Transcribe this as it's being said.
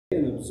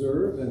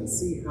observe and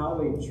see how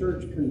a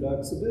church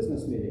conducts a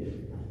business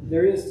meeting.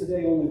 There is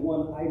today only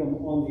one item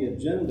on the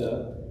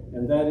agenda,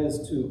 and that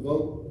is to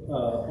vote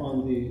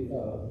on the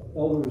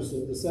elders.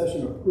 The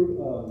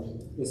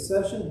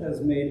session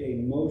has made a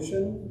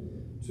motion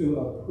to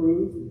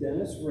approve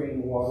Dennis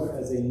Rainwater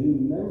as a new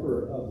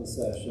member of the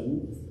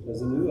session,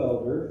 as a new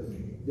elder.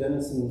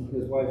 Dennis and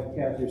his wife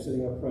Kathy are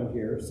sitting up front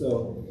here.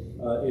 So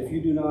if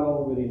you do not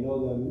already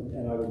know them,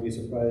 and I would be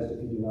surprised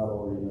if you do not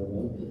already know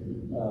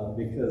them,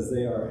 because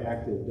they are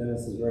active.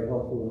 Dennis is very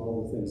helpful in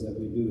all the things that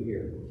we do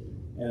here.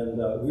 And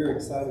we're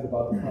excited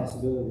about the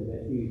possibility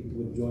that he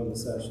would join the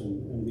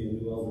session and be a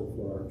new elder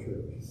for our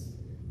church.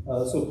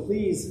 So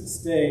please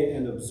stay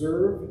and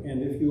observe,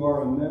 and if you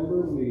are a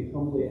member, we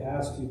humbly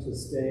ask you to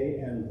stay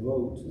and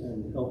vote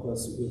and help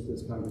us with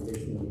this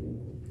congregational meeting.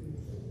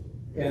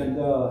 And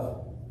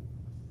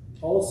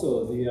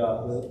also,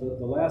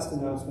 the last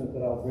announcement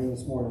that I'll bring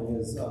this morning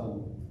is,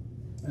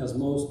 as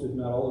most, if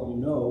not all of you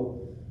know,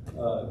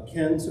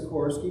 Ken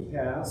Sikorsky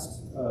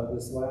passed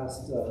this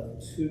last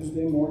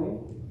Tuesday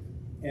morning.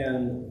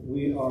 And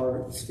we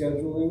are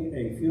scheduling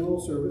a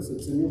funeral service.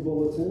 It's in your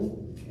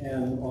bulletin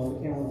and on the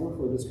calendar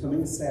for this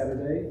coming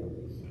Saturday.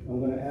 I'm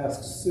going to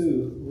ask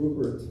Sue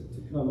Rupert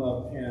to come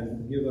up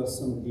and give us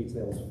some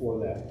details for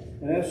that.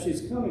 And as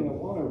she's coming, I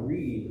want to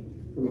read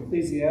from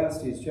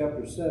Ecclesiastes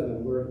chapter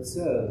 7, where it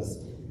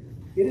says,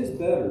 "It is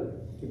better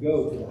to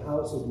go to the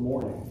house of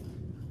mourning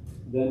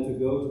than to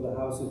go to the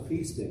house of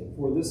feasting,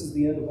 for this is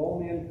the end of all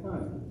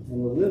mankind,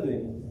 and the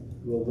living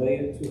will lay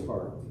it to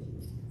heart.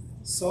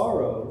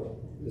 Sorrow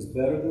is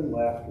better than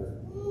laughter,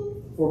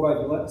 for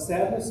by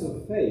sadness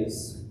of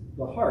face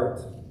the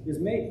heart is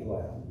made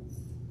glad.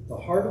 The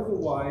heart of the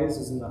wise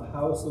is in the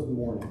house of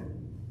mourning,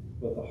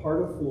 but the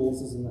heart of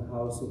fools is in the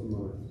house of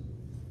mirth."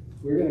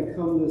 We're going to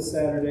come this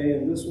Saturday,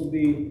 and this will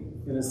be,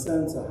 in a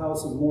sense, a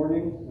house of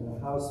mourning and a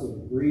house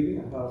of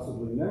grieving, a house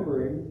of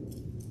remembering,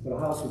 but a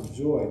house of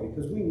joy,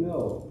 because we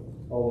know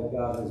all that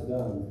God has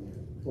done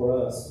for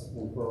us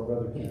and for our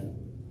brother Ken.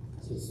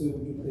 So Sue,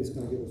 would you please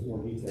come give us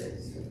more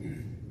details?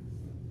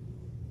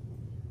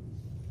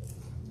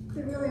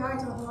 It's really hard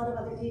to have a lot of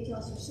other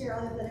details to share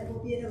other than it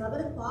will be at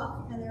 11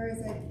 o'clock and there is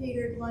a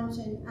catered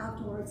luncheon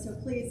afterwards, so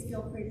please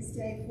feel free to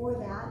stay for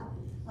that.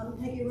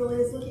 Peggy really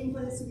is looking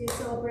for this to be a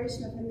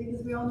celebration of him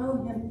because we all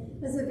know him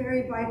as a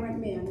very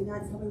vibrant man, and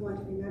that's how we want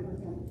to remember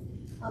him.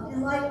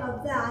 In light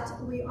of that,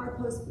 we are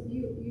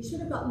you should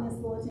have gotten this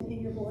bulletin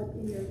in your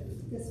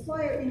this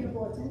flyer in your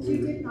bulletins.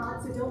 You did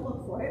not, so don't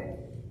look for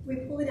it. We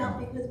pull it out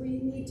because we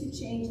need to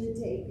change the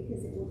date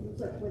because it will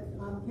conflict with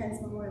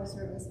Ken's memorial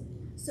service.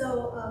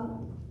 So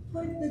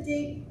put the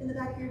date in the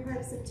back of your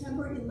head,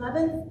 September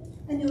 11th,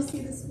 and you'll see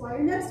this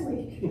flyer next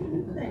week.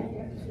 Thank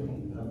you.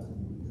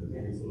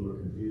 It's a little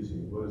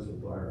confusing. What is the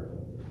flyer?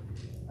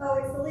 Oh,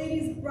 it's the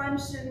ladies'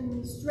 brunch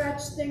and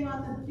stretch thing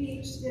on the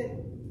beach that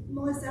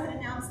Melissa had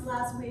announced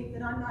last week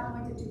that I'm not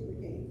going to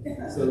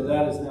duplicate. So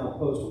that is now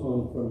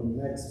postponed from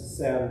next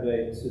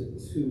Saturday to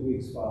 2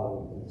 weeks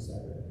following next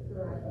Saturday.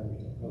 Correct. I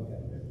understand. Okay.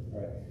 All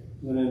right.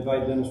 I'm going to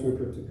invite Dennis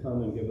Rupert to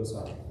come and give us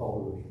our call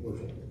to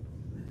worship.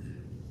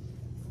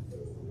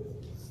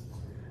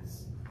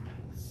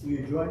 Will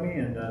you join me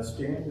and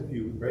stand if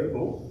you are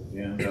able?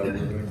 And we're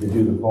going to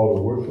do the call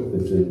to worship.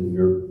 It's in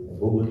your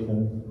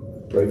bulletin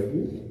right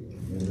here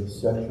in this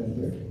section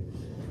here.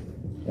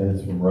 And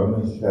it's from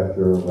Romans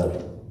chapter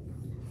 11.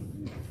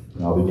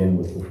 And I'll begin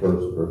with the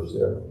first verse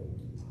there.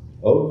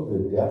 "Oh, the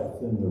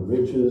depth and the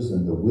riches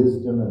and the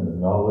wisdom and the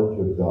knowledge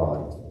of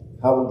God.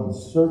 How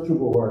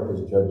unsearchable are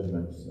his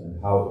judgments and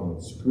how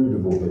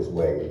inscrutable his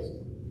ways.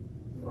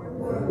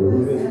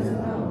 Who is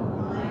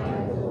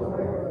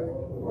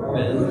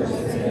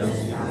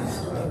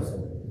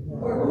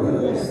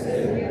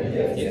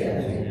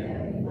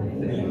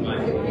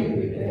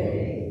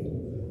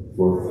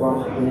For from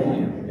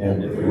him and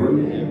through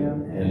him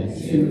and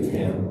to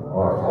him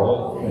are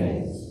all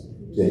things.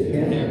 To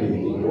him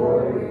be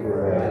glory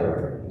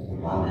forever.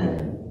 Amen."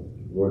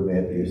 Lord, may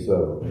it be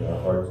so. May our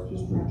hearts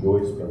just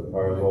rejoice by the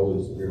power of the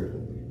Holy Spirit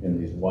in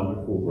these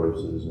wonderful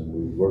verses, and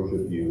we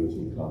worship you as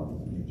we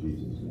come. In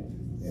Jesus' name,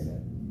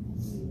 amen.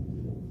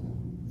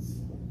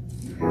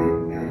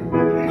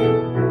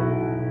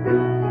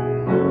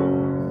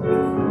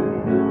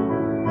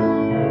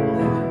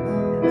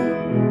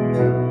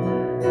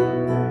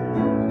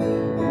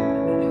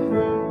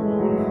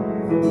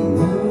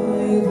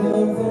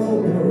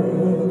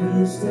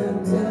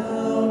 Step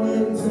down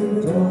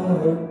into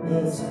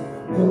darkness,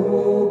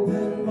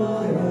 open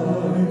my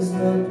eyes,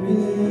 let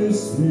me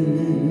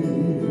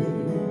see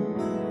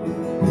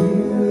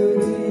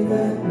beauty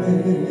that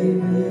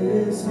made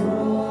his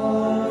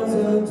heart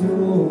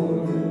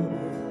adore you,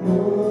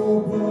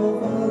 hope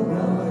of a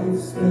life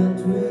spent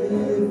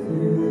with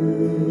you.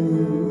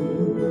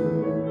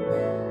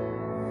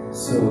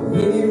 So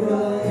here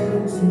I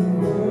am to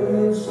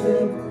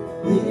worship,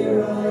 here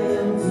I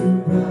am to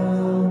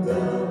bow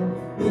down,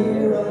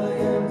 here I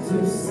am to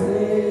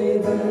say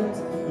that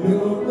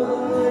you're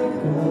my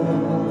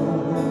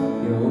God.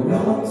 You're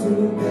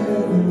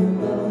altogether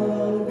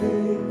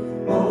lovely,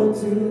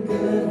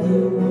 altogether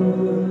altogether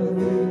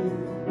worthy,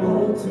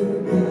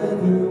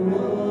 altogether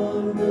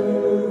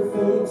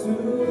wonderful to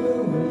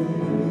me.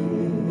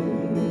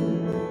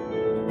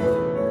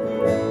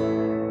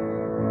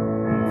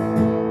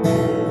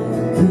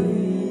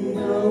 King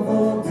of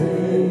all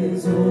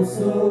days, oh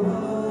so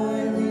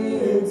highly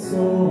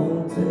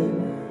exalted,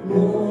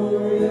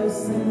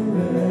 glorious in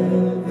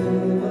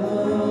heaven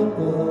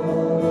above.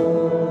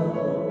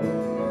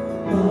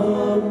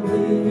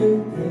 Humbly you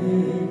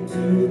came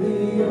to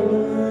the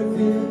earth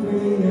you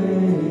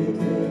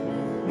created,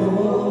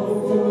 all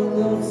for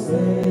love's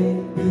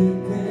sake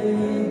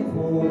became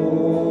poor.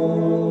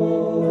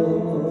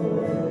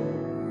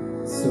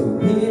 So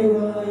here I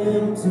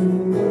am to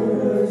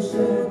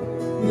worship,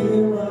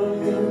 here I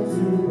am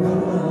to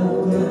bow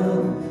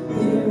down,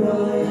 here I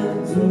am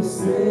to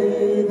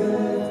say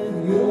that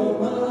you're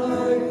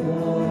my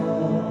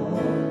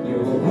God.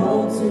 You're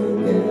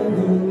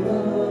altogether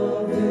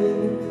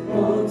loving,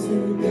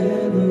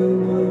 altogether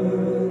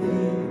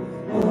worthy,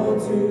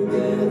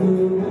 altogether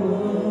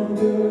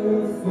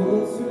wonderful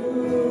to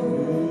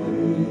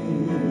me.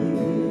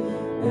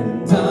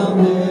 And I'll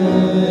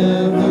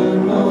never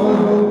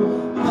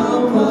know how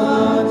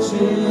much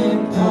it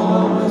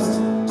cost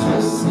to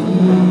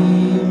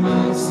see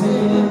my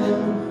sin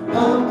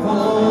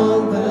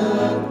upon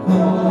that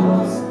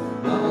cross.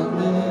 I'll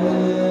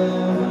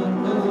never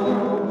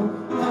know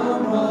how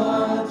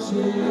much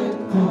it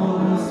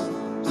cost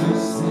to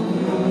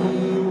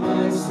see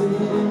my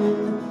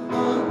sin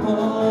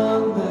upon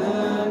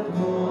that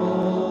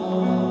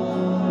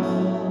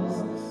cross.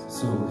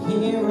 So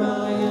here I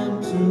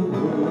am to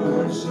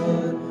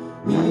worship,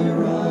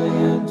 here I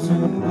am to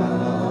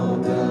bow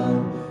down,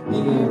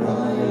 here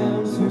I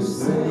am to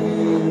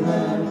say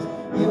that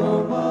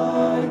you're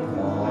my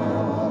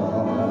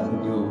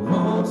God. You're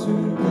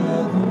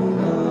altogether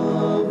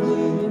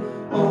lovely,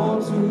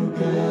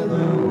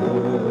 altogether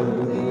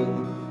worthy,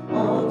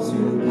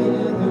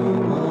 altogether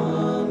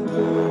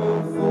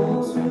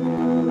wonderful to me.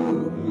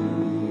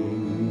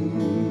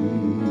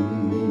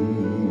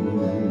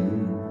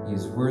 He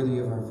is worthy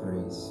of our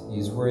praise. He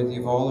is worthy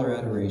of all our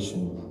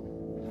adoration.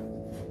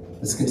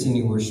 Let's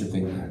continue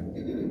worshiping.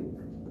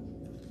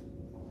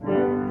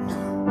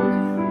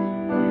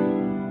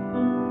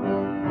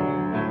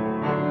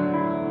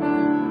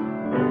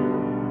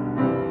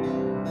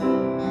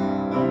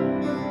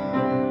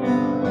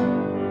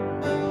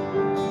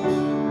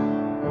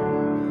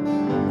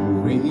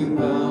 We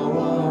bow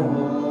our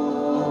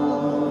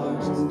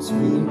hearts,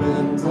 we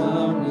bend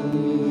our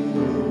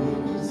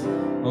knees.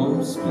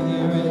 Oh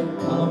Spirit,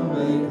 come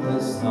make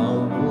us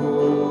humble.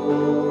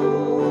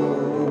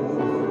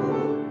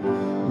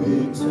 We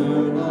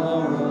turn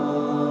our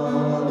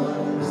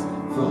eyes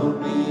from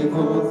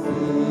evil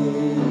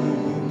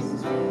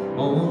things.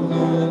 Oh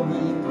Lord,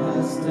 we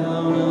cast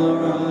down our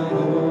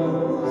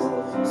idols.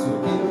 So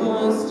give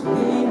us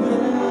clean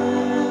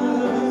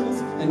hands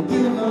and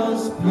give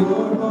us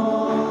pure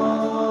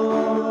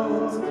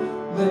hearts.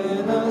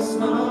 Let us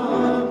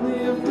not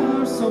lift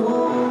our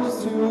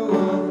souls to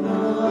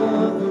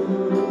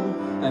another,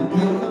 and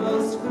give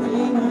us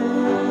clean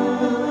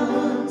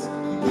hands,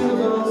 give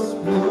us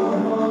pure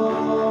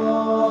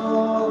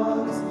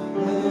hearts.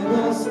 Let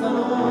us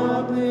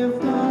not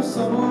lift our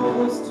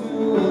souls to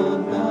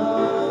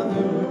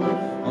another.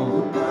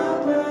 Oh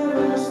God, let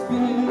us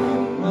be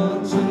a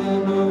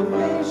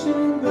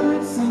generation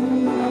that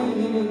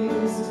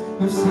sees,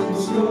 who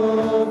seeks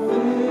your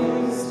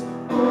face,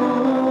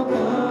 oh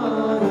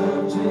God of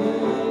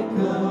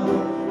Jacob.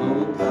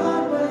 Oh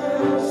God,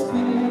 let us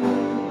be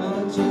a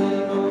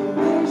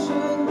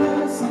generation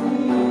that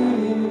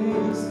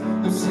sees,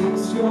 who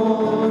seeks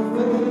your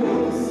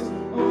face,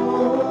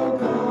 oh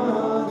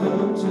God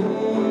of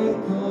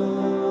Jacob.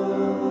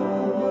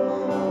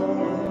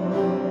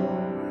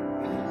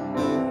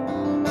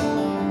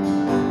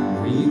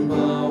 We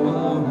bow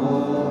our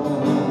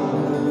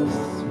hearts,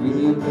 we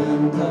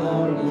bend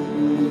our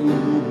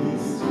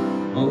knees.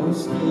 Oh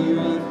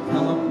Spirit,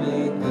 come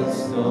make us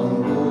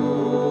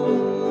humble.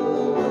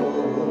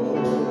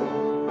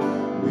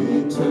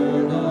 We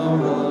turn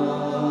our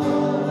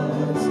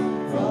eyes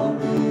from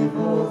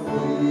evil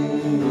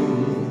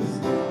things.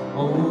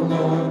 Oh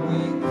Lord,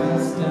 we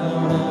cast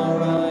down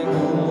our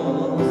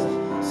idols.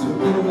 So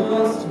give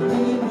us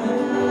clean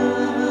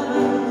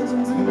hands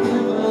and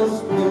give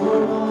us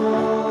pure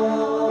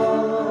hearts.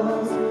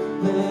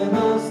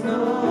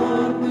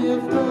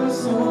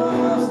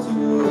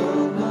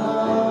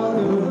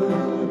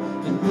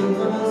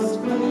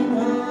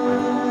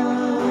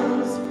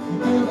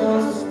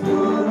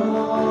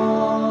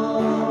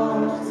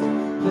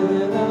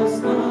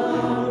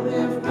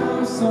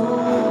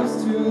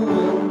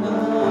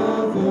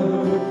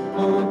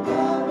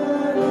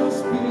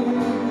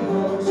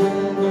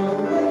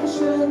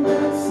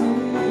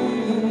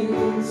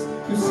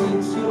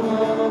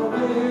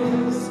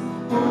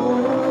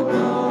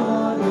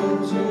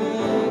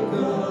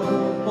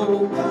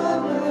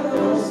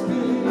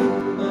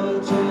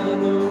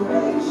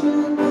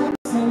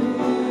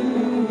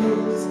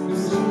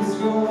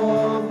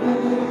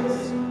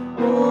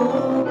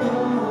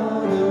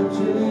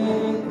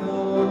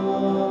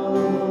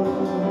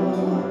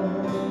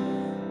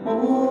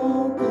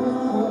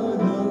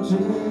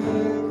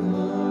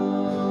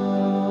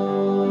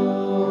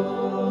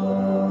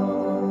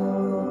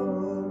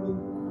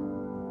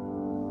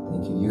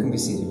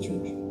 seated,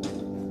 church.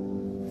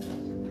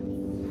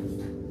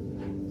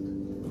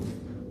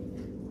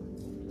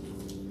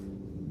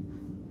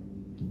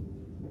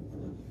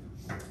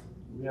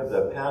 We have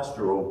the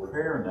pastoral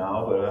prayer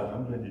now, but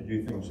I'm going to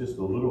do things just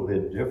a little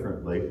bit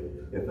differently,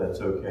 if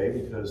that's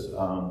okay, because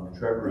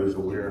Trevor is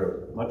aware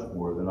of much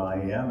more than I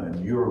am,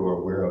 and you're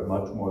aware of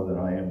much more than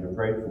I am to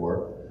pray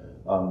for.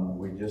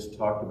 We just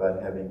talked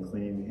about having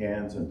clean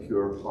hands and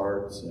pure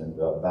hearts and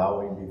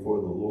bowing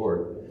before the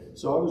Lord.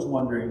 So I was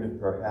wondering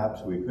if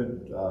perhaps we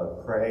could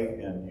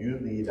pray and you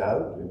lead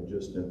out and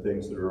just in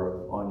things that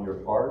are on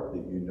your heart,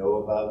 that you know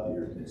about, that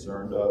you're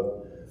concerned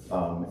of,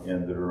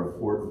 and that are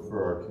important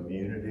for our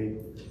community.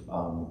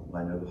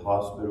 I know the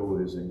hospital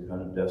is in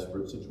kind of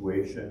desperate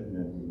situation,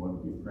 and we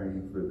want to be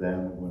praying for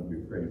them. We want to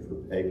be praying for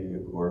Peggy,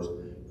 of course,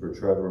 for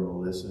Trevor,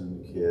 Melissa, and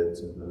the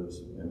kids,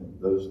 and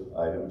those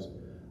items.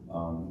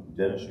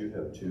 Dennis, you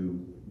have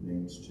two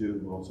names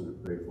too, also to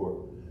pray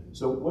for.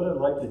 So what I'd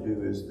like to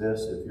do is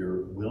this, if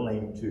you're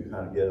willing to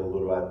kind of get a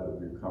little out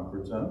of your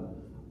comfort zone,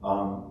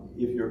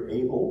 if you're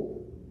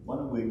able, why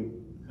don't we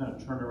kind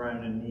of turn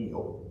around and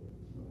kneel?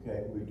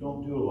 Okay, we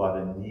don't do a lot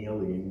of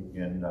kneeling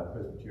in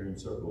Presbyterian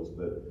circles,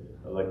 but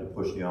I'd like to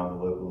push the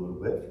envelope a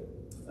little bit,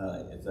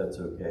 if that's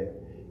okay.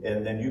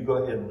 And then you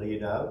go ahead and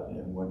lead out,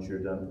 and once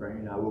you're done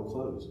praying, I will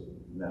close.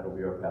 And that'll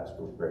be our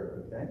pastoral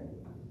prayer, okay?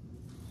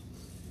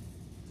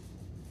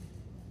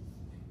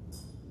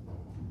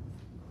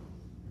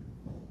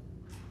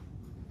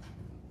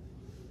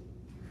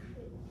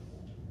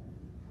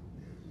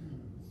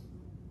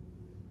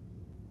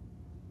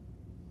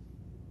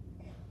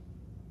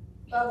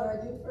 Father,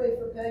 I do pray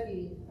for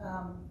Peggy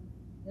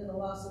in the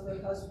loss of her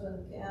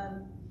husband,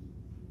 Ken.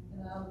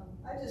 And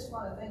I just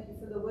want to thank you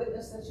for the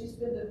witness that she's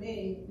been to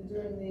me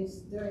during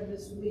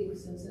this week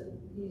since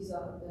he's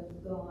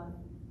been gone.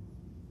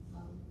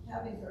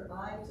 Having her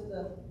eye to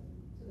the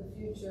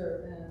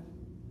future and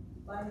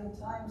finding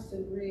times to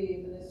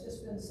grieve, and it's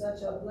just been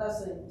such a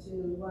blessing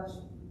to watch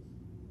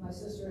my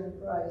sister in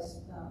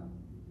Christ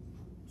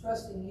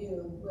trusting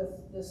you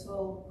with this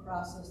whole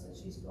process that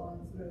she's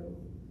going through.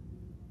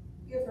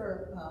 Give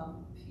her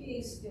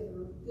peace, give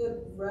her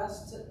good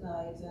rest at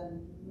night,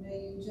 and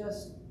may you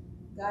just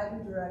guide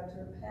and direct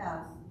her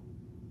path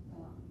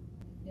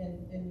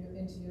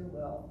into your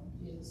will.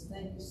 Jesus,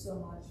 thank you so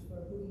much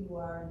for who you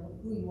are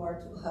and who you are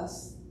to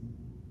us.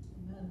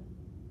 Amen.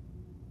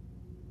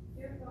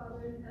 Dear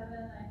Father in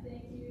heaven, I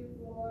thank you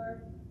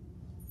for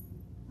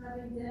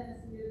having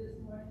Dennis here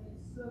this morning.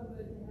 It's so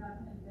good to have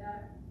him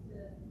back,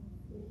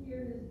 to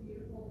hear his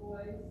beautiful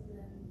voice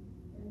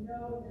and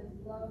know his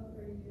love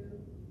for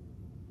you.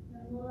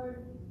 And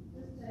Lord,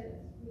 this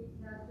week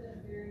has been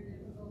a very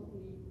difficult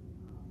week.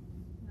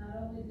 Not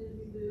only did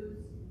we lose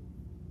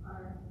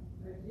our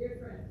dear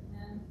friend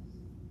Ken,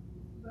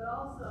 but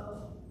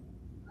also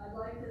I'd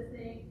like to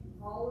thank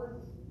all of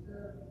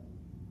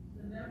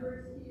the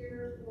members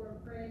here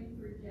for praying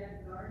for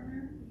Jack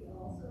Gardner. He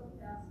also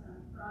passed on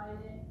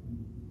Friday.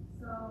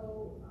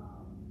 So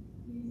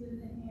he's in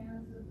the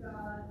hands of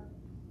God.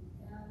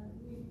 And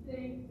we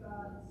thank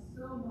God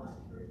so much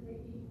for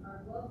taking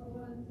our loved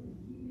ones and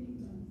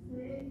keeping them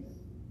safe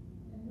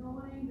and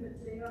knowing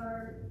that they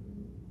are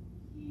in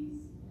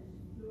peace and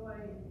joy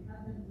in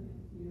heaven with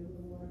you,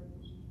 Lord.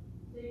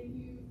 Thank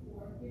you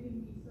for giving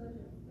me such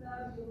a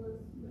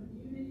fabulous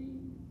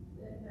community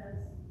that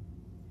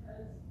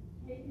has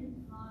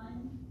taken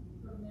time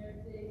from their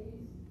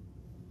days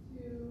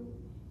to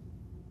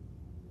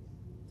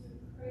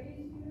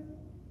praise you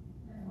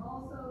and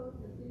also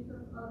to think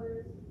of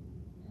others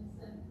and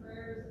send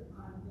prayers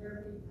on their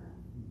behalf.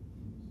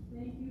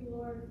 Thank you,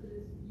 Lord, for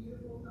this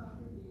beautiful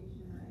congregation.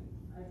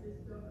 I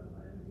just don't know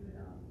what I would do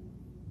without you.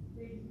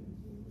 Thank you in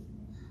Jesus'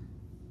 name.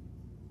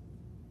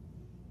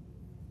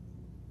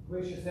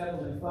 Gracious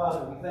Heavenly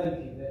Father, we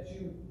thank you that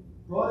you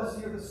brought us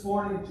here this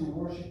morning to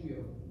worship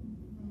you.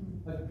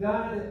 A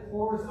God that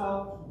pours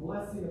out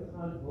blessing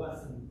upon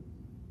blessing.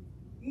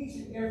 Each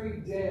and every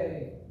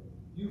day,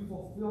 you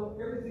fulfill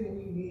everything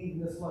we need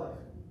in this life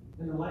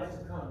and the life to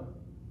come.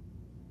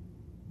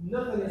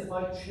 Nothing is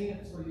by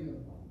chance for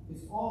you.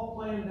 It's all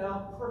planned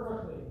out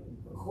perfectly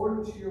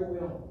according to your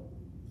will.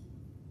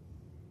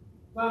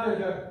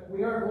 Father,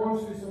 we are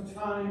going through some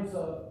times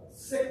of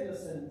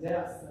sickness and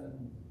death.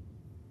 And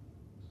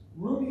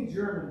Rudy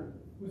German,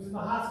 who's in the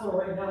hospital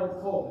right now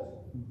with COVID,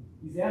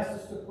 he's asked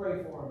us to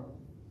pray for him.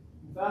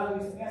 And Father,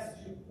 he's asked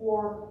that you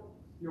pour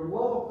your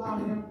love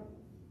upon him.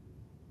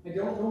 I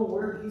don't know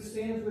where he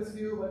stands with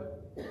you,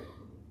 but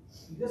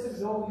he doesn't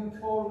know you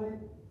totally.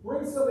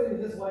 Bring something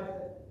into his life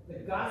that the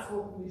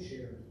gospel can be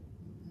shared.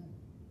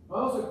 I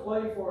also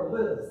pray for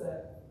Liz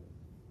that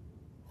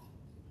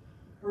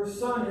her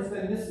son has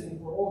been missing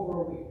for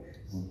over a week.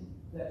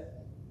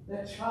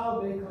 That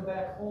child may come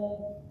back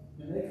home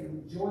and they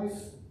can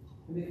rejoice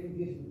and they can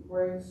give you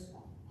praise.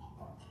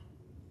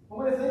 I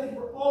want to thank you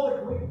for all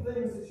the great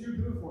things that you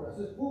do for us,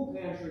 this food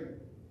pantry,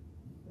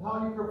 and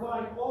how you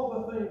provide all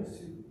the things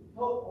to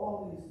help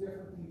all these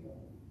different people,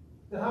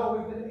 and how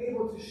we've been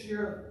able to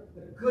share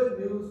the good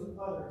news with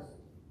others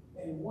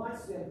and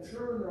watch them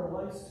turn their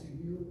lives to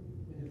you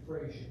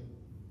praise you.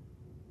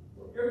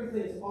 Lord,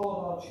 everything is all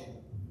about you.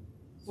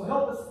 So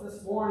help us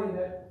this morning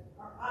that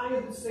our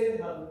eyes would stay in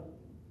heaven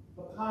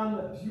upon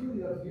the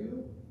beauty of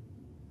you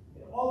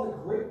and all the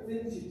great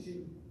things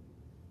that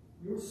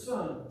your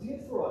Son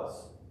did for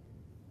us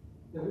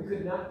that we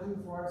could not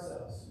do for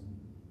ourselves.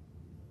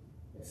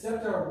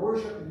 Accept our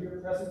worship in your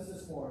presence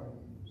this morning.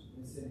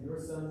 It's in your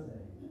Son's name.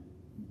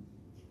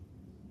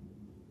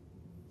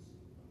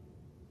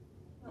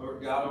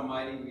 Lord God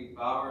Almighty, we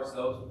bow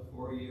ourselves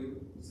before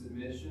you in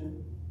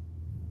submission.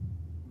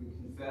 We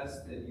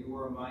confess that you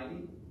are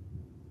mighty.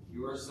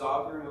 You are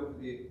sovereign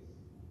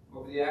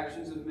over the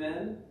actions of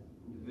men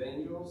and of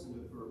angels and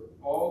over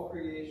all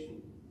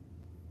creation.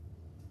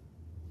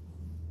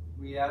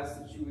 We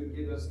ask that you would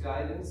give us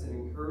guidance and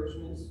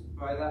encouragement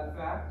by that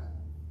fact,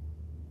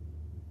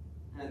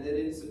 and that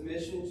in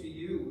submission to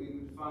you we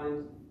would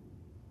find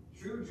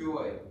true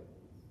joy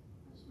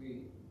as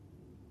we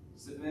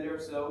submit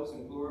ourselves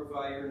and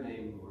glorify your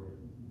name, Lord.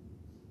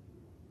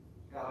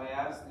 God, I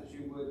ask that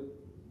you would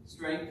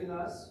strengthen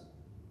us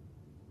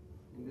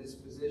in this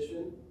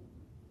position.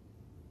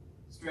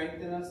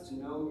 Strengthen us to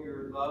know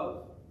your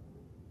love,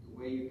 the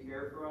way you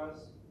care for us.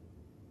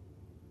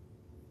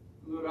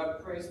 Lord, I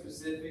pray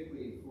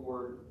specifically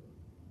for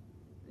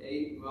the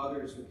 8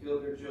 mothers who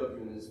killed their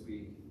children this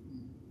week,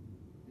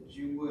 that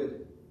you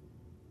would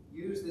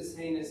use this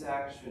heinous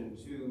action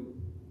to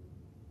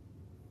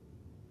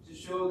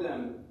show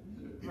them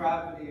the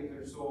depravity of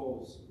their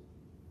souls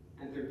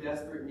and their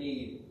desperate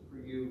need for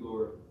you,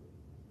 Lord.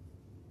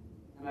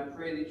 And I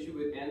pray that you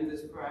would end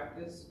this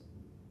practice,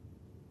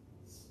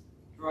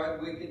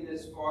 drive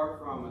wickedness far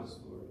from us,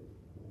 Lord.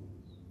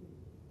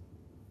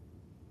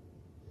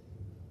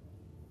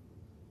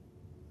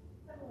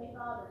 Heavenly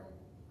Father,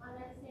 on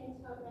that same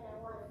token, I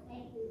want to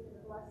thank you for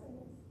the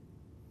blessings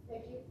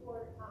that you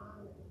poured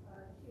on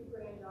our 2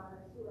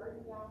 granddaughters who are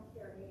now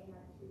carrying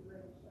our 2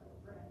 grandchildren.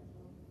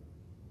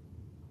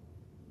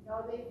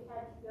 Though they've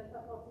had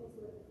difficulties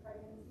with the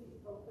pregnancies,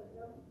 both of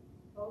them,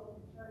 both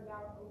have turned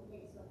out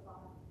okay so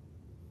far.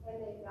 And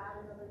they've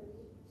got another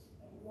week,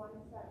 and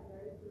one's got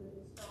very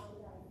good and strong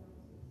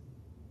diagnosis.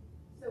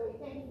 So we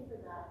thank you for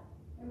that.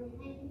 And we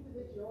thank you for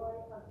the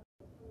joy of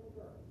the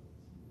birth.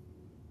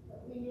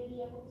 That we may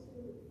be able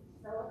to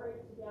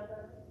celebrate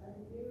together a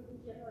new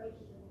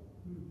generation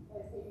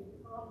as they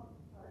become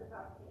part of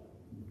our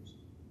family.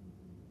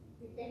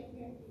 We thank you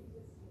in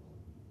Jesus' name.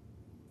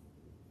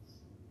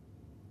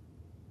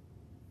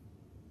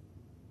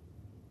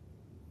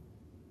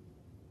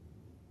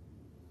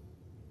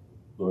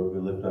 Lord, we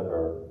lift up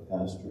our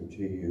pastor to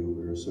you.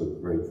 We are so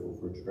grateful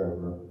for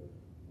Trevor.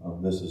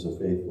 This is a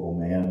faithful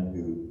man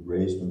who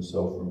raised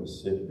himself from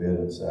his sick bed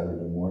on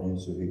Saturday morning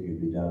so he could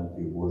be down at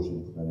the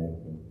abortion clinic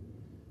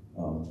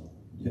and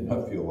did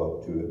not feel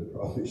up to it.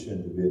 Probably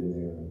shouldn't have been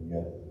there, and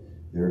yet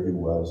there he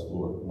was,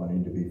 Lord,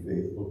 wanting to be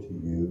faithful to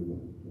you and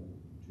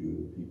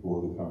to the people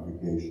of the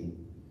congregation.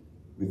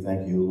 We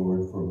thank you,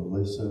 Lord, for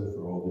Melissa,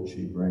 for all that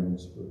she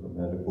brings, for her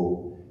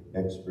medical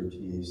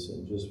expertise,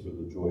 and just for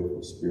the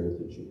joyful spirit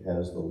that she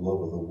has, the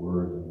love of the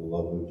Word and the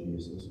love of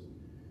Jesus.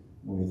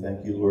 And we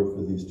thank you, Lord,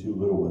 for these 2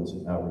 little ones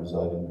that now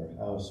reside in their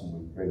house, and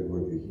we pray,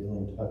 Lord, your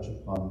healing touch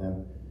upon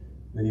them.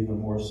 But even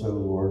more so,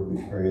 Lord,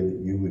 we pray that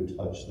you would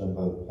touch them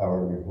by the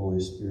power of your Holy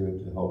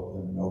Spirit to help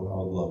them know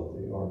how loved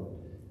they are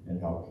and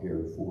how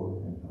cared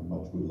for and how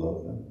much we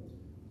love them.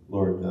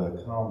 Lord,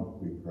 come,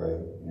 we pray,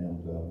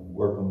 and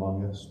work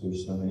among us.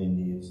 There's so many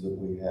needs that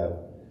we have,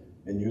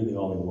 and you're the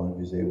only one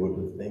who's able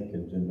to think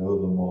and to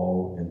know them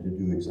all and to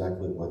do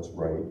exactly what's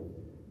right.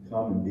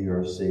 Come and be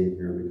our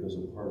Savior, because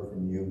apart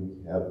from you,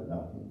 we have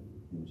nothing.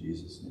 In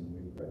Jesus' name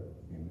we pray.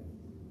 Amen.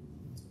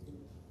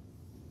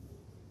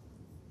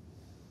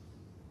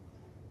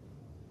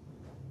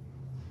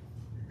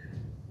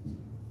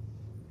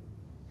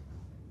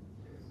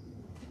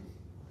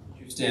 Would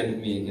you stand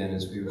with me again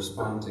as we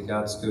respond to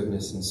God's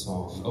goodness in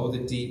song? Oh, the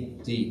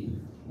deep, deep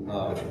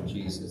love of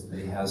Jesus that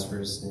he has for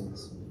his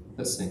saints.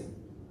 Let's sing.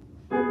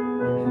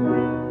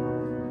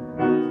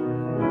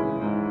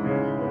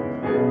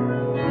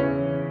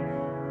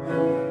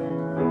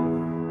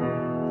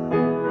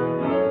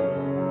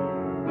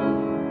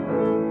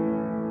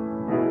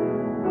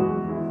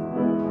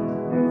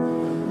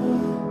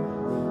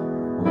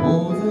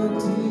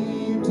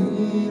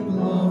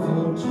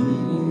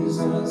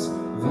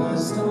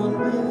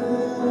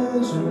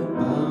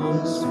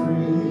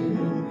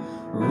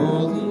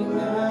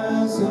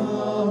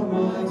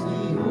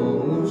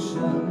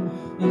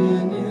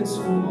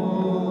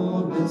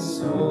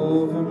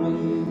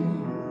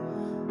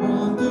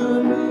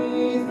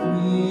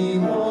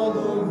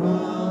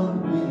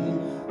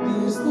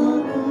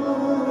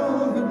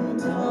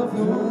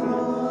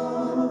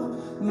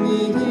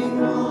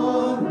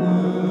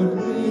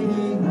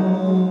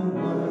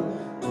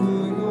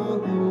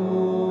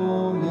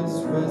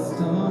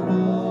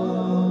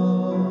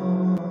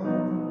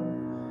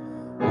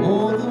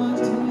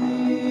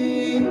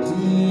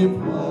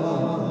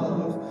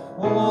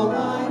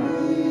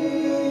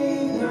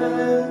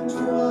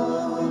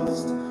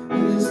 Trust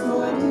is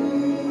the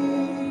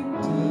deep,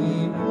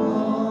 deep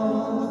love.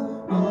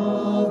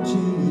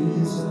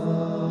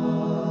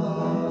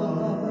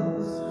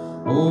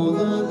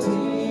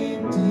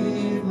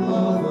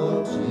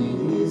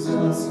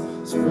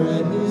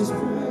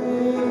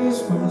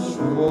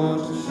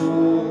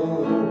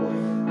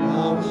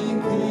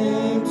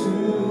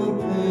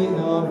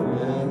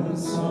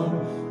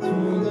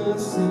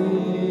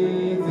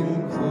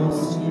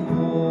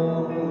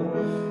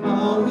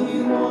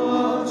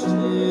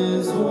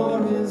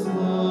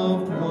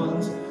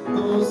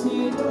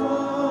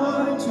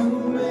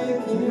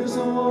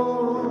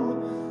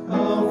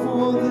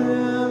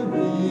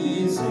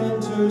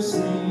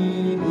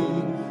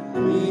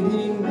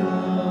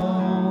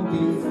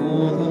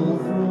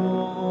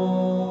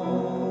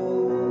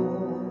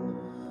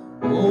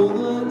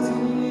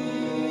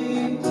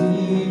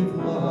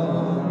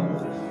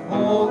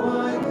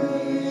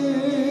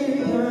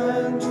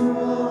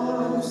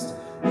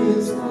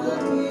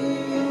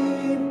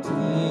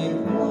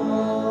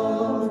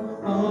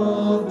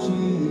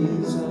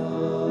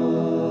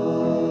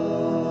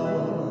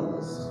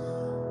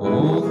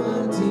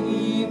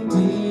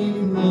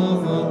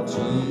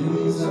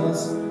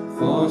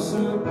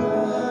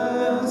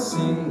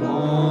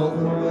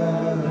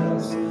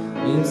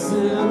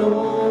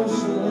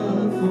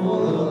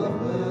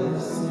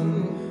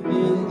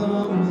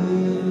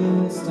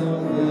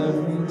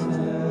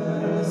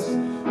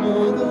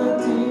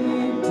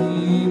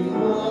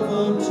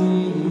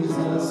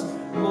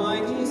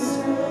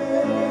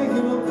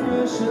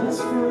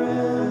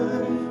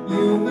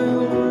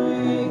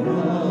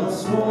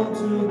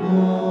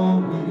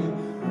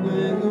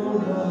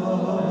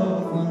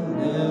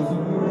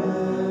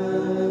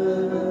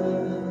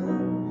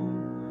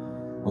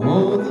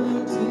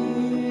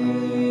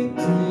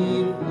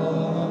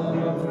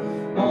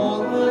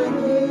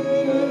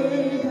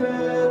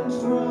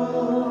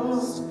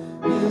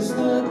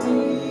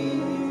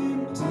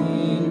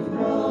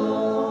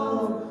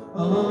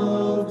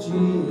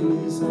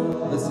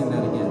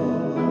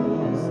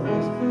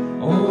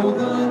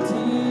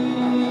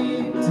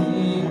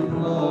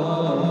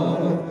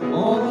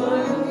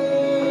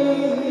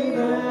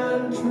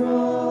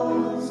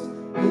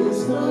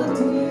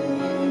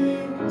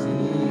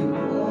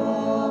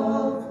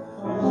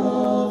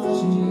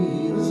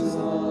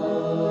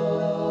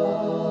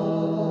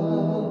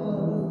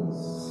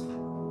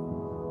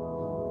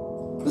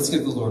 Let's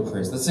give the Lord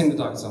praise. Let's sing the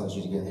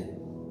doxology together.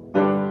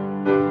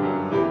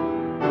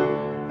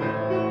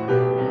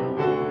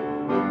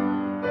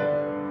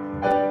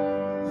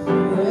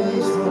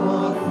 Praise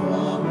God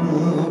from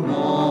whom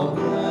all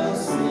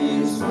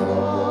blessings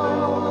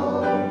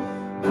flow.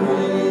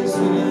 Praise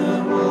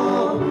Him,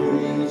 all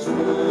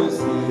creatures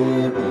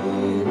here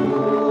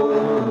below.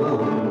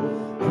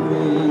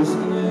 Praise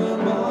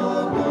Him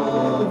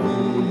above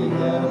the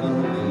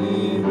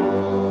heavenly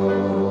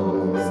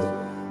host.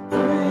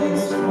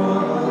 Praise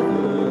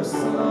Father,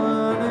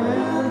 Son,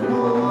 and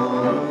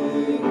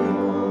Holy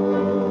Ghost.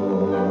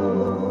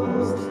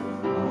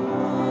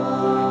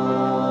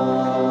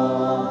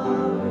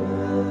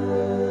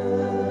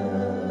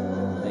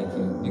 Thank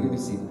you. You can be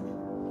seated.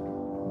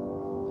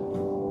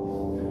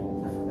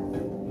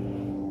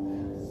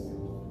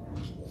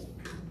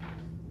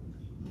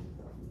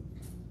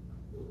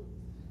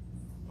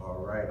 All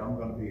right, I'm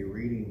going to be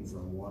reading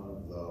from one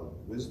of the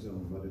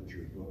wisdom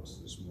literature books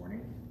this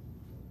morning,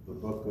 the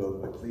book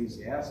of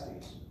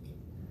Ecclesiastes.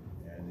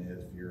 And if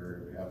you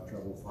have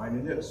trouble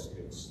finding it, it's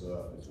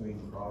between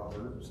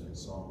Proverbs and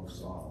Song of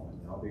Solomon.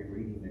 I'll be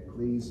reading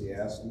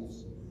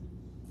Ecclesiastes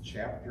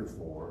chapter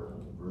 4,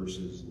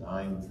 verses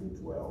 9 through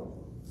 12.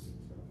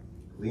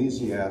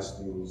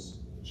 Ecclesiastes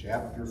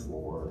chapter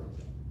 4,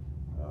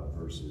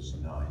 verses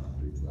 9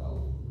 through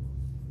 12.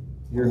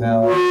 Hear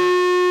now.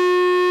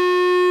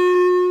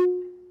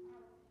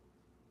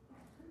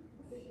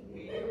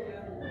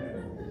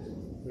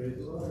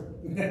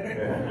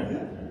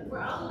 We're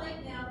all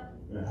late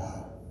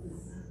now.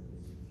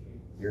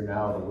 Hear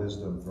now the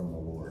wisdom from the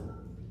Lord.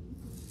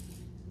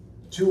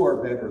 Two are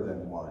better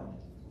than one,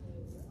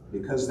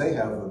 because they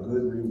have a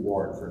good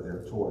reward for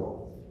their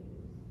toil.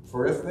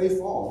 For if they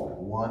fall,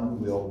 one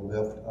will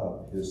lift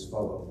up his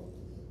fellow.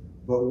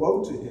 But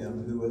woe to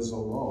him who is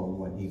alone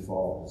when he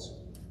falls,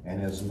 and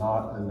has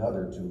not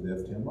another to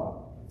lift him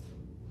up.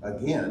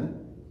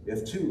 Again,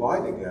 if two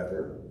lie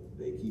together,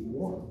 they keep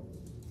warm.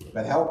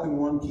 But how can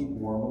one keep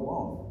warm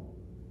alone?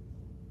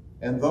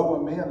 And though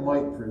a man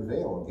might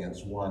prevail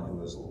against one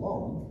who is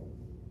alone,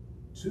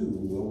 two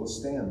will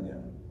withstand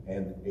him,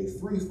 and a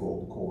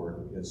threefold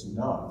cord is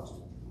not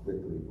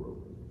quickly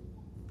broken.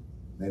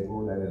 May the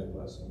Lord add his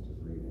blessing to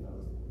the reading of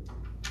it.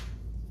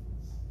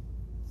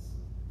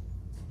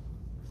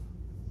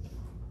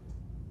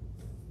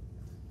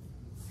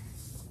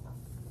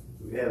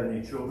 Do we have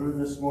any children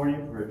this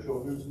morning for a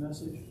children's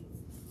message?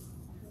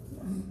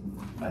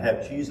 I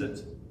have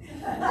Cheez-Its.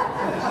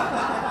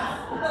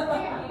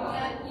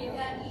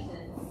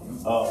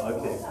 Oh,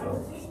 okay. Well,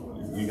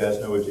 you guys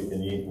know what you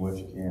can eat and what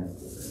you can't.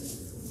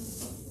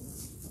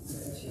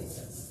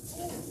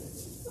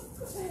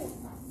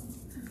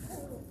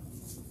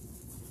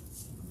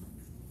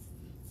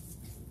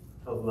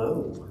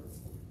 Hello.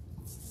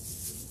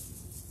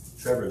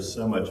 Trevor's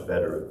so much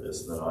better at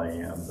this than I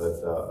am,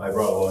 but I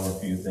brought along a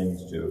few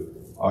things to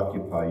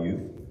occupy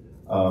you.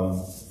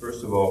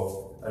 First of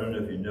all, I don't know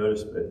if you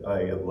noticed, but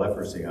I have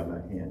leprosy on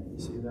my hand. You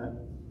see that?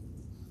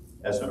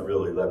 That's not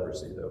really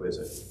leprosy, though, is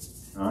it?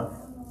 Huh?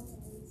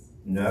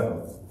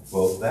 No.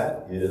 Well,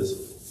 that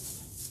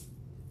is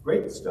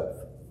grape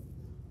stuff.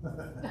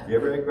 You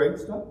ever had grape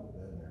stuff?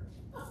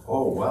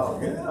 Oh, wow,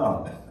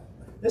 yeah.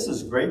 This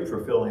is great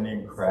for filling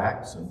in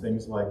cracks and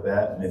things like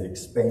that, and it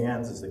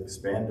expands, it's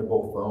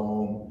expandable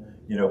foam,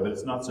 you know, but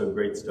it's not so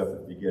great stuff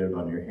if you get it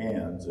on your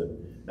hands, and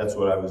that's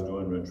what I was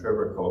doing when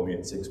Trevor called me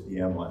at 6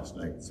 p.m. last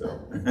night, so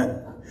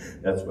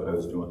that's what I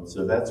was doing.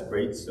 So that's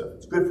great stuff.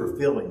 It's good for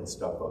filling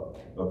stuff up,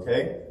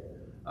 okay?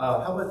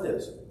 How about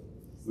this?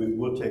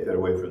 We'll take that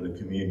away from the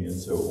communion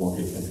so it won't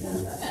get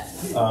confusing.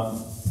 How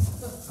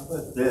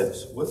about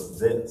this? What's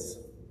this?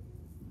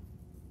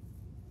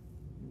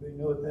 Anybody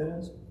know what that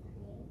is?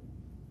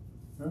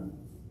 Huh?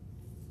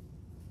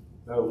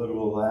 Got a little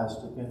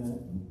elastic in it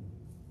and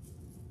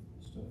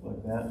stuff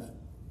like that.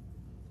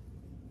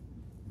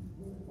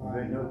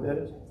 Anybody know what that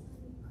is?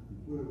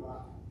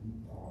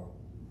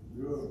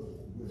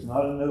 It's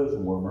not a nose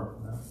warmer.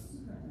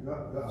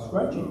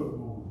 Scrunchy.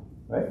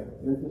 Right?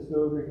 You just go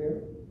over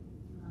here.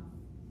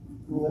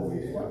 For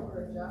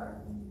a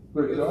jar.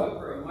 For a jar?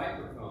 For a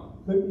microphone.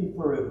 Could be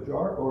for a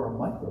jar or a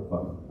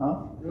microphone, huh?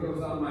 It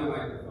was on my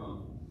microphone.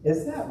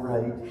 Is that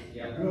right?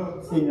 Yeah.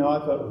 See, no, I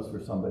thought it was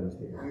for somebody's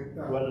hair.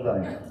 What did I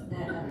know?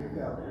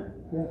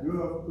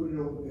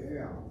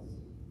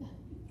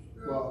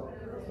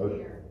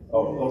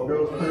 Oh,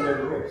 girls put it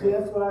over here. See,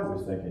 that's what I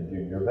was thinking,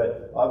 Junior,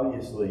 but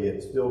obviously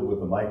it's filled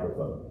with a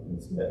microphone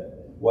instead.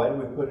 Why do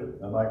we put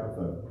a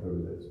microphone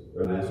over this?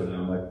 Or this over a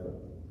microphone?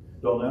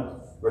 Don't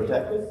know?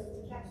 Protected?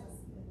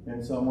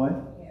 In some way?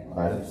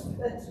 I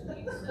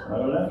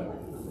don't know.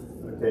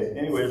 Okay,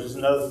 anyway, there's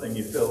another thing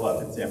you fill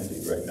up. It's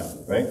empty right now,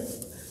 right?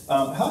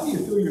 How do you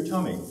feel your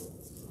tummy?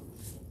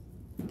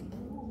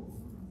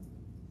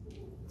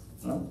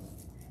 Huh?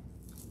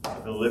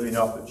 I've been living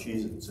off of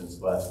Cheez-It since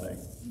last night.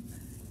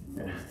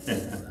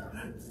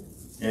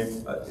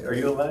 And, are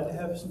you allowed to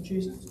have some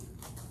Cheez-Its?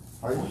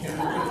 Are you?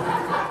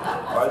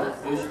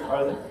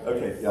 Are they?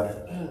 Okay, yeah.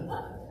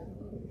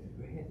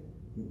 Go ahead.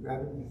 You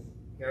grab it.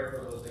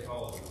 Careful, those they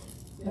call it.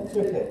 That's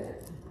okay.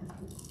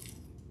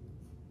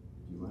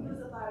 Do you want It it?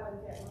 was a buy one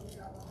get one, we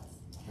got lots.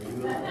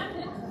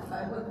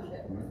 Are you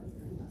okay?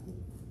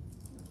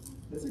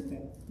 That's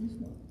okay. He's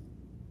not.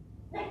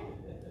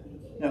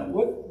 Now,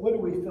 what are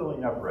we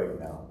filling up right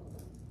now?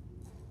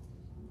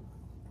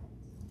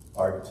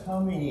 Our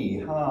tummy,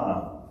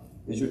 huh?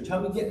 Is your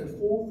tummy getting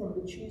full from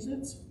the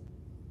Cheez-Its?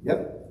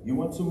 Yep. You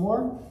want some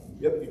more?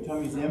 Yep, your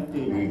tummy's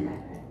empty.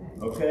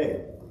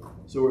 Okay.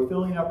 So we're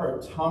filling up our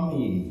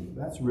tummy.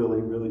 That's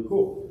really, really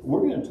cool.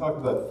 We're going to talk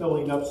about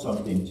filling up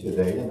something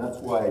today, and that's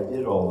why I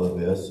did all of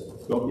this.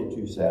 Don't get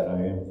too sad.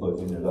 I am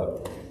closing it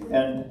up.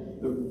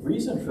 And the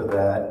reason for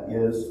that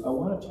is I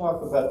want to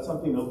talk about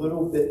something a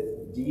little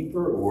bit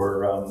deeper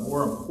or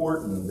more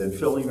important than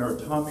filling our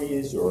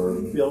tummies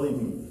or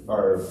filling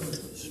our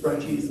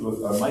scrunchies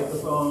with our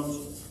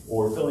microphones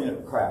or filling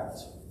up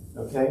cracks.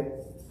 Okay?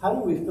 How do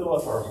we fill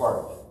up our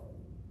heart?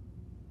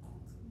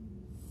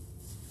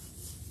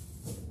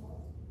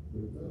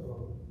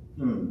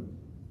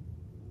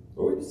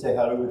 Or we could say,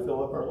 how do we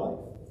fill up our life?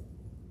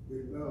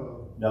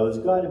 Now, there's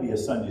got to be a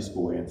Sunday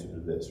school answer to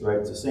this, right?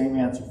 It's the same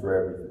answer for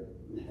everything.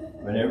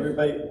 When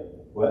everybody,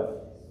 what?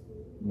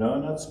 No,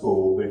 not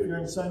school, but if you're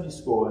in Sunday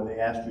school and they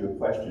ask you a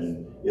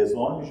question, as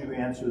long as you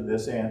answer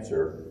this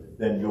answer,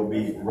 then you'll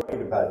be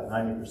right about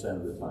 90%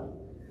 of the time.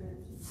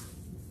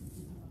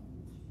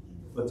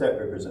 What's that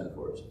represent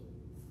for us?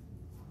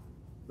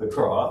 The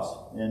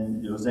cross.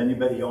 And was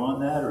anybody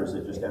on that, or is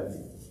it just empty?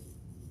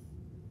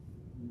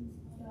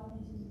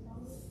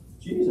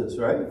 Jesus,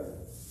 right?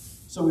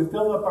 So we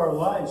fill up our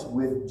lives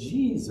with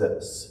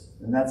Jesus,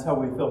 and that's how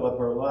we fill up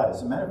our lives.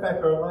 As a matter of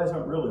fact, our lives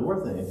aren't really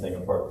worth anything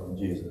apart from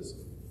Jesus.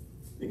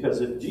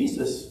 Because if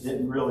Jesus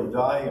didn't really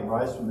die and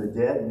rise from the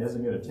dead and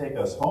isn't going to take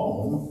us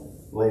home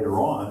later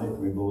on, if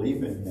we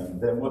believe in him,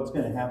 then what's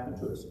going to happen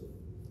to us?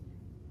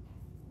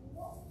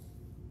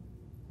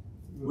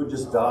 We'll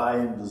just die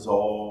and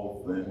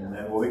dissolve, and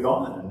then we'll be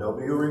gone, and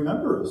nobody will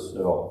remember us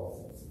at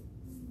all.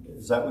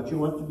 Is that what you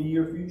want to be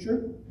your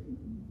future?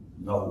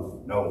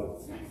 No, no.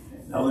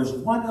 Now there's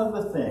one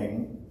other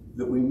thing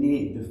that we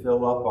need to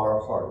fill up our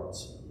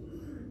hearts.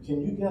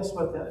 Can you guess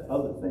what that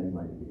other thing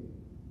might be?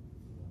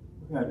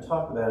 We're going to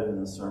talk about it in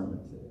the sermon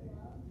today.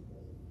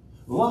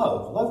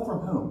 Love. Love from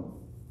whom?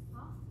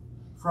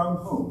 From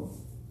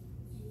whom?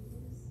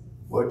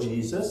 Well,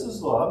 Jesus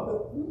is love,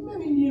 but we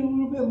maybe need a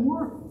little bit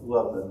more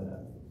love than that.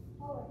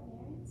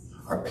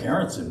 Our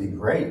parents would be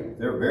great.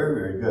 They're very,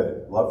 very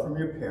good. Love from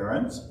your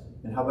parents.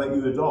 And how about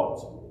you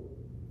adults?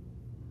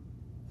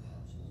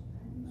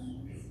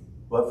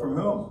 Love from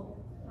whom?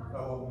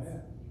 Fellow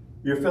man.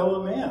 Your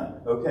fellow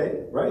man.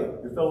 Okay, right.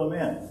 Your fellow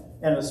man.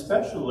 And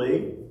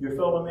especially your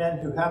fellow man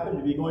who happen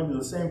to be going to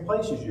the same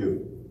place as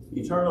you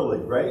eternally,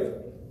 right?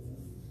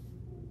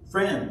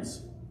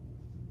 Friends.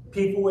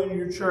 People in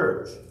your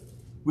church.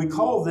 We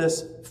call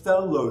this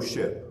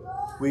fellowship.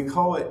 We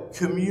call it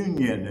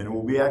communion, and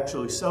we'll be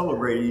actually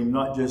celebrating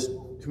not just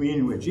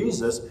communion with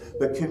Jesus,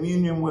 but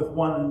communion with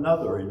one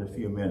another in a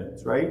few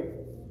minutes, right?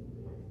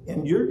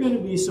 And you're going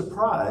to be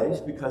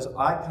surprised, because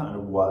I kind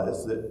of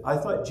was, that I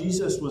thought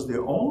Jesus was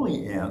the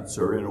only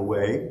answer, in a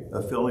way,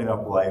 of filling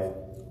up life,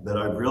 that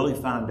I really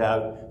found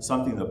out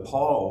something that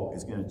Paul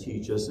is going to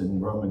teach us in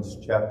Romans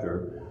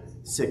chapter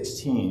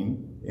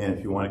 16. And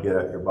if you want to get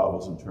out your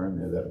Bibles and turn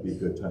there, that would be a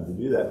good time to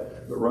do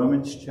that. But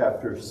Romans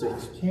chapter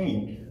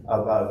 16,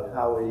 about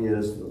how it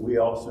is that we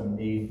also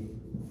need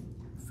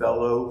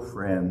fellow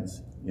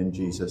friends in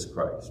Jesus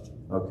Christ.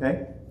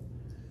 Okay?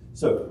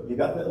 So, you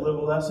got that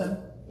little lesson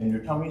in your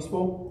tummy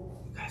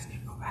school? You guys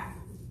can go back.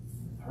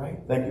 All right?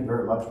 Thank you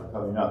very much for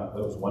coming up.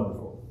 That was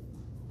wonderful.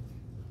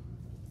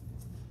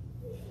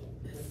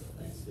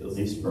 At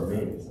least for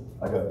me.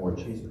 I got more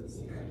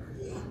cheeses.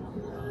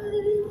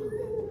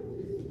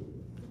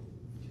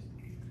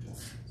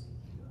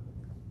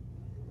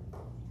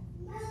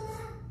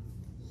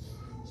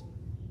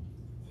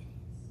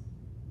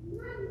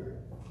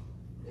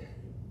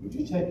 Would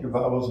you take your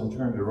Bibles and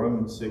turn to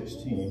Romans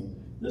 16?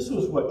 This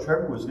was what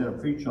Trevor was going to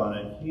preach on,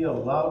 and he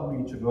allowed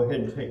me to go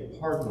ahead and take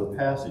part of the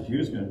passage. He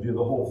was going to do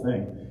the whole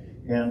thing.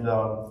 And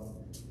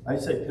I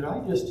said, could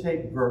I just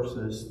take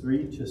verses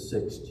 3 to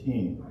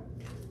 16?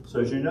 So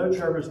as you know,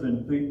 Trevor's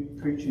been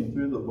preaching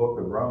through the book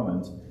of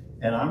Romans,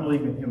 and I'm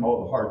leaving him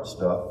all the hard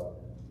stuff,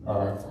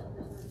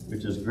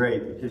 which is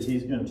great, because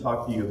he's going to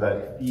talk to you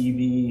about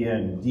Phoebe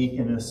and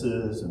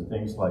deaconesses and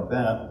things like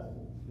that.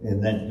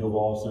 And then he'll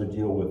also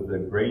deal with the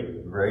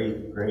great,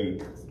 great,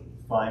 great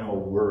final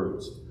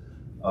words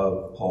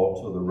of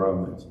Paul to the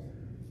Romans.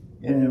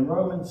 And in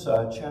Romans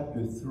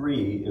chapter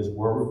 3 is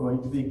where we're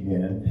going to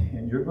begin.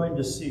 And you're going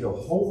to see a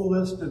whole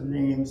list of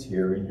names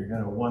here. And you're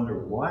going to wonder,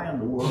 why in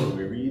the world are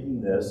we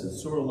reading this?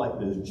 It's sort of like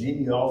those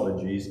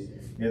genealogies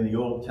in the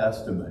Old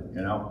Testament.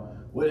 You know,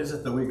 what is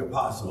it that we could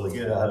possibly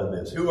get out of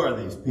this? Who are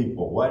these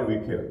people? Why do we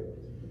care?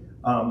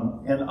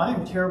 And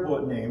I'm terrible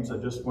at names. I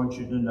just want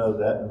you to know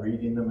that and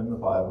reading them in the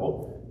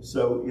Bible.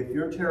 So if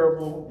you're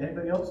terrible,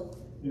 anybody else?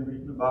 You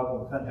reading the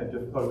Bible and kind of have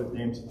difficulty with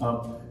names.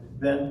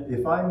 Then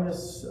if I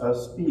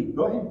misspeak,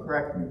 go ahead and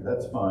correct me.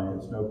 That's fine.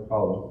 It's no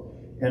problem.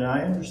 And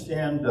I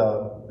understand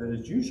that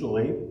it's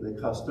usually the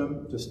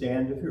custom to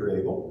stand if you're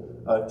able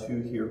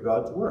to hear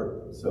God's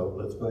word. So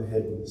let's go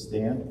ahead and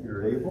stand if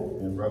you're able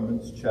in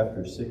Romans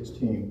chapter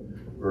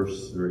 16,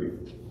 verse 3.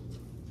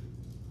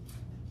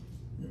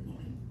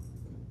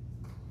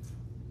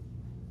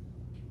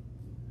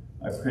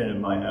 I printed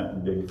mine out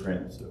in big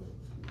print, so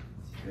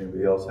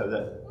anybody else have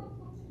that?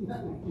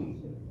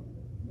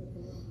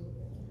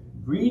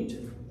 Greet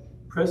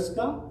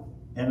Prisca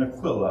and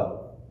Aquila,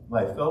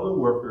 my fellow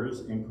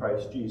workers in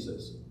Christ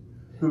Jesus,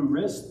 who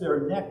risked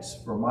their necks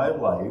for my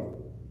life,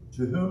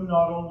 to whom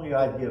not only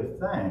I give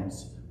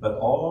thanks, but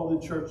all of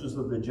the churches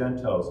of the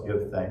Gentiles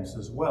give thanks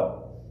as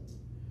well.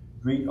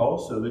 Greet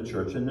also the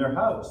church in their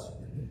house.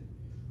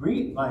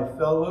 Greet my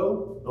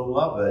fellow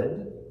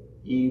beloved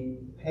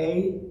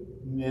Epaenetus.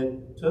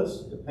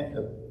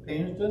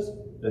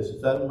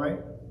 Is that right?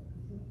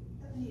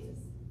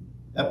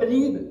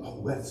 Epaenetus.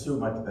 Oh, that's so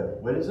much better.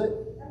 What is it?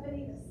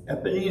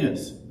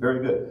 Epaenetus. Very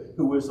good.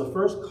 Who was the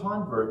first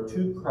convert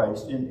to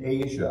Christ in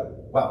Asia.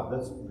 Wow,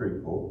 that's pretty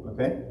cool.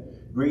 Okay.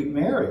 Greet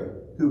Mary,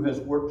 who has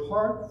worked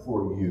hard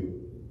for you.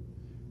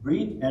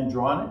 Greet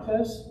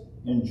Andronicus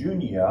and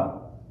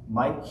Junia,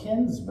 my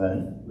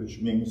kinsmen, which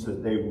means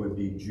that they would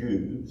be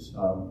Jews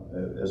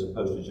as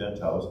opposed to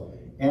Gentiles,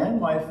 and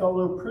my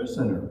fellow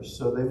prisoners.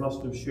 So they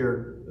must have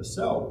shared a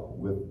cell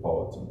with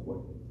Paul at some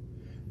point.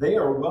 They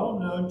are well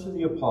known to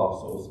the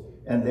apostles,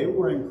 and they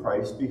were in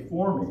Christ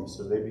before me,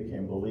 so they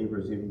became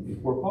believers even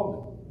before Paul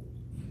did.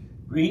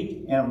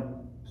 Greet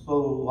Ampliatus,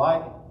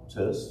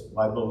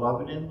 my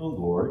beloved in the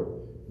Lord.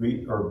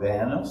 Greet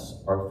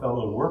Urbanus, our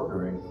fellow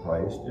worker in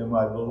Christ, and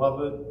my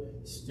beloved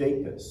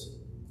Stachys.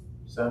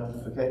 Sound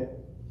okay?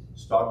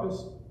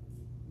 Stachys?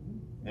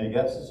 Any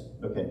guesses?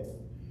 Okay.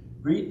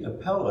 Greet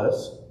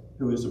Apelles,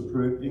 who is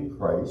approved in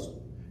Christ.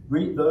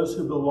 Greet those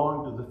who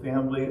belong to the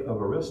family of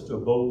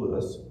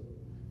Aristobulus.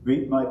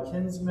 Greet my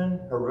kinsman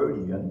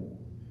Herodian.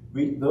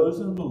 Greet those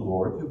in the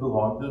Lord who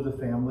belong to the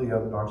family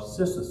of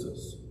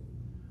Narcissus.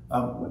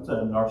 What's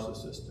a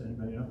narcissist?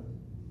 Anybody know?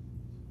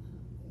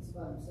 Thinks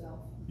about himself.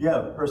 Yeah,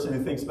 the person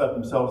who thinks about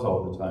themselves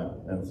all the time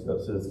and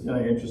stuff. So it's kind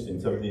of interesting.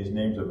 Some of these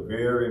names are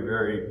very,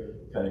 very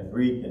kind of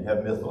Greek and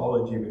have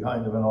mythology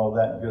behind them and all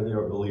that, and here they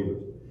are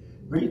believers.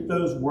 Greet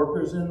those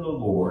workers in the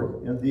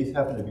Lord, and these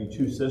happen to be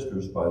two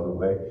sisters, by the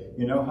way.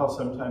 You know how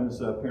sometimes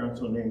parents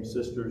will name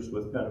sisters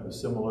with kind of a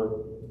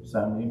similar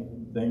sounding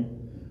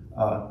thing?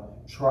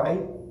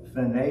 Tryphenia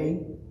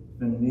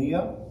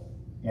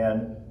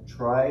and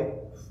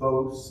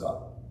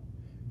Tryphosa.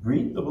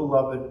 Greet the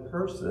beloved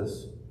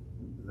Persis,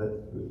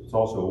 it's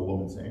also a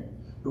woman's name,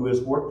 who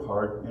has worked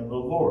hard in the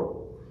Lord.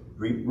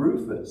 Greet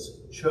Rufus,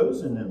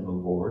 chosen in the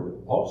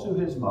Lord, also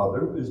his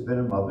mother, who's been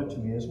a mother to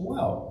me as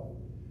well.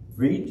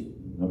 Greet,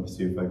 let me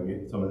see if I can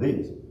get some of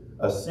these,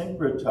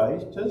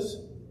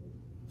 Asyncrititis,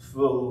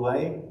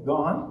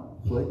 Phlegon,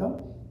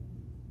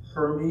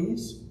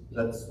 Hermes,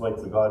 that's like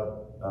the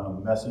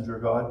god, messenger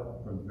god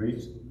from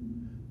Greece,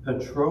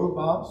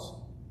 Petrobas,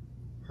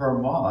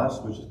 Hermas,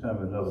 which is kind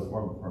of another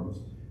form of Hermes,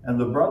 and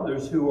the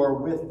brothers who are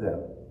with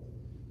them.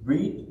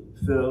 Greet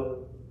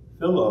Philo,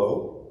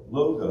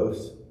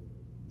 Logos,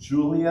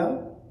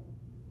 Julia,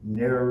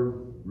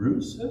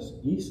 Nereus,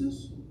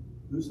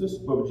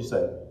 what would you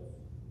say?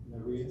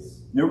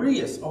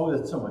 Nereus. Oh,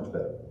 that's so much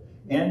better.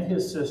 And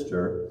his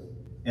sister,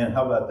 and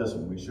how about this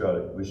one? We should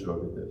all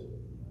get this.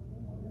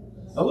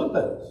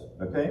 Olympus,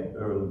 okay?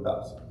 Or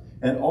Olympus.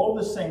 And all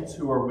the saints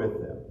who are with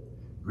them.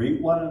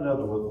 Greet one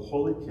another with a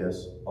holy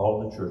kiss.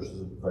 All the churches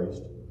of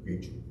Christ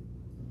greet you.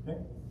 Okay?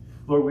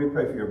 Lord, we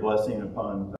pray for your blessing upon